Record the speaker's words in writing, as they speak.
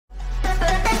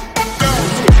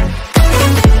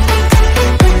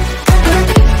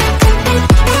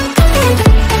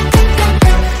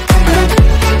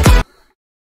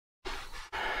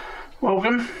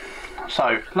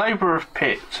So, Labour have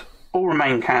picked all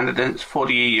Remain candidates for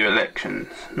the EU elections.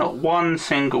 Not one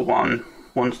single one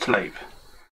wants to leave.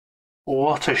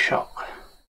 What a shock.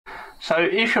 So,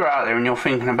 if you're out there and you're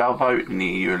thinking about voting in the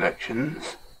EU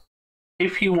elections,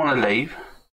 if you want to leave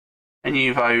and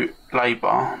you vote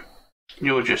Labour,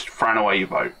 you're just throwing away your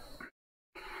vote.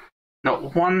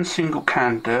 Not one single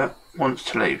candidate wants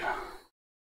to leave.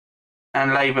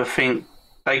 And Labour think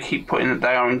they keep putting that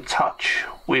they are in touch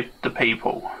with the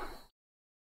people.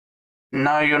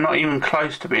 No, you're not even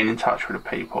close to being in touch with the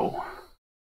people.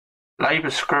 Labour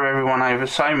screw everyone over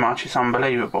so much it's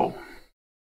unbelievable.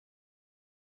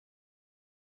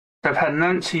 They've had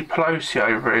Nancy Pelosi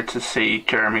over here to see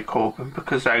Jeremy Corbyn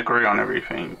because they agree on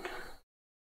everything.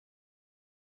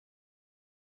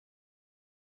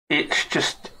 It's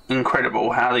just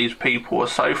incredible how these people are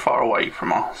so far away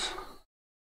from us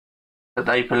that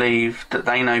they believe that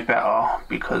they know better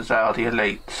because they are the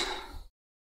elites.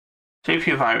 So if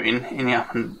you're voting in the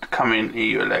up and coming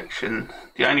EU election,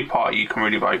 the only party you can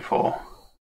really vote for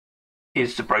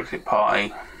is the Brexit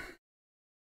Party.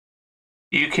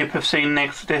 UKIP have seen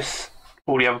next to this,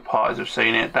 all the other parties have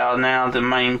seen it. They are now the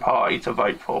main party to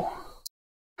vote for.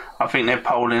 I think they're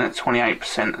polling at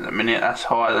 28% at the minute. That's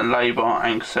higher than Labour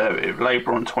and Conservative.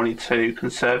 Labour on 22,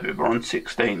 Conservative are on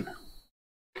 16.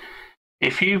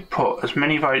 If you put as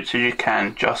many votes as you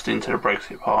can just into the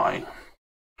Brexit Party,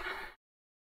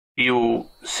 you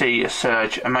will see a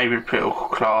surge and maybe the political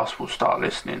class will start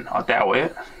listening. I doubt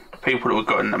it. The people that we've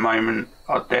got in the moment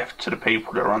are deaf to the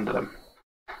people that are under them.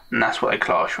 And that's what they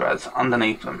class you as,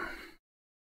 underneath them.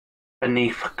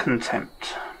 Beneath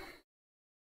contempt.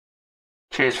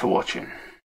 Cheers for watching.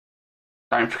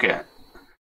 Don't forget,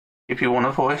 if you want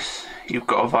a voice, you've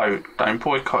got to vote. Don't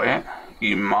boycott it,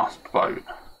 you must vote.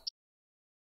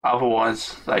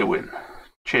 Otherwise, they win.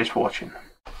 Cheers for watching.